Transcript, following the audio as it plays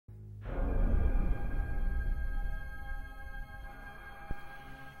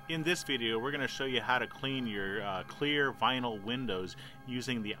In this video, we're going to show you how to clean your clear vinyl windows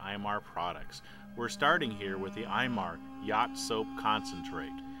using the Imar products. We're starting here with the Imar Yacht Soap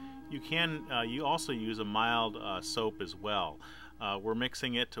Concentrate. You also use a mild soap as well. We're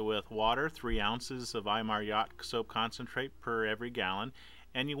mixing it with water, 3 ounces of Imar Yacht Soap Concentrate per every gallon.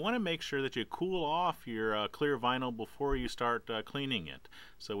 And you want to make sure that you cool off your clear vinyl before you start cleaning it.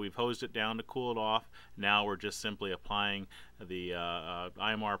 So we've hosed it down to cool it off. Now we're just simply applying the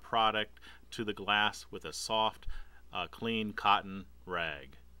Imar product to the glass with a soft, clean cotton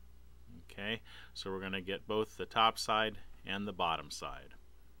rag. Okay, so we're going to get both the top side and the bottom side.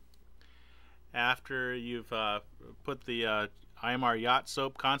 After you've put the Imar Yacht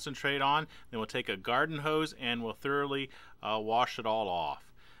Soap Concentrate on, then we'll take a garden hose and we'll thoroughly wash it all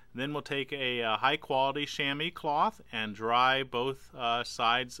off. Then we'll take a high quality chamois cloth and dry both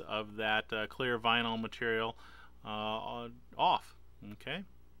sides of that clear vinyl material off. Okay.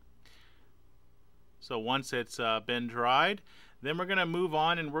 So once it's been dried, then we're going to move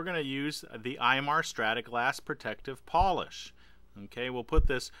on and we're going to use the Imar Strataglass protective polish. Okay, we'll put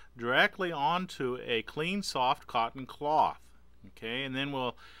this directly onto a clean soft cotton cloth. Okay, and then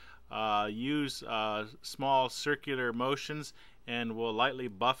we'll use small circular motions and we'll lightly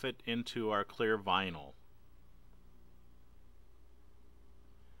buff it into our clear vinyl.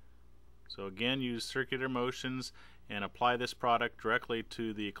 So again, use circular motions and apply this product directly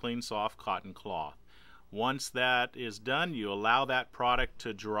to the clean soft cotton cloth. Once that is done, you allow that product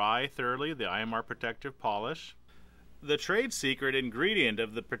to dry thoroughly, the Imar protective polish. The trade secret ingredient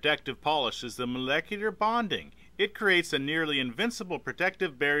of the protective polish is the molecular bonding. It creates a nearly invincible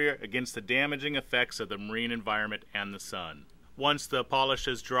protective barrier against the damaging effects of the marine environment and the sun. Once the polish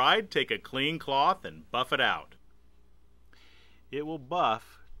is dried, take a clean cloth and buff it out. It will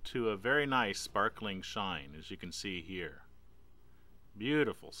buff to a very nice sparkling shine, as you can see here.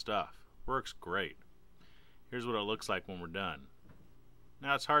 Beautiful stuff. Works great. Here's what it looks like when we're done.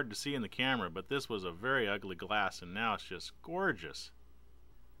 Now it's hard to see in the camera, but this was a very ugly glass and now it's just gorgeous.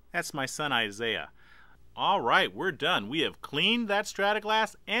 That's my son Isaiah. Alright, we're done. We have cleaned that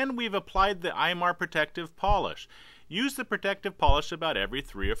Strataglass and we've applied the Imar protective polish. Use the protective polish about every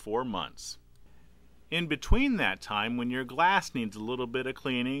 3 or 4 months. In between that time, when your glass needs a little bit of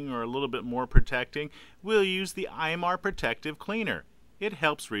cleaning or a little bit more protecting, we'll use the Imar protective cleaner. It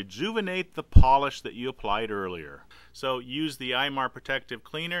helps rejuvenate the polish that you applied earlier. So use the Imar protective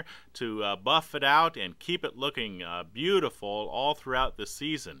cleaner to buff it out and keep it looking beautiful all throughout the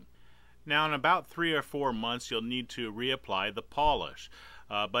season. Now in about 3 or 4 months you'll need to reapply the polish.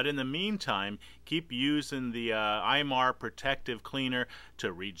 But in the meantime, keep using the Imar protective cleaner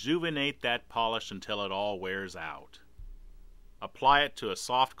to rejuvenate that polish until it all wears out. Apply it to a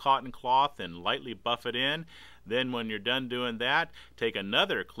soft cotton cloth and lightly buff it in. Then when you're done doing that, take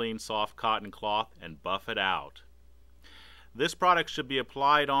another clean soft cotton cloth and buff it out. This product should be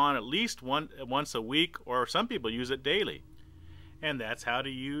applied on at least once a week, or some people use it daily. And that's how to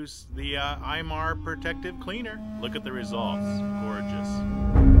use the Imar protective cleaner. Look at the results. Gorgeous.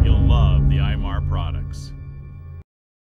 You'll love the Imar products.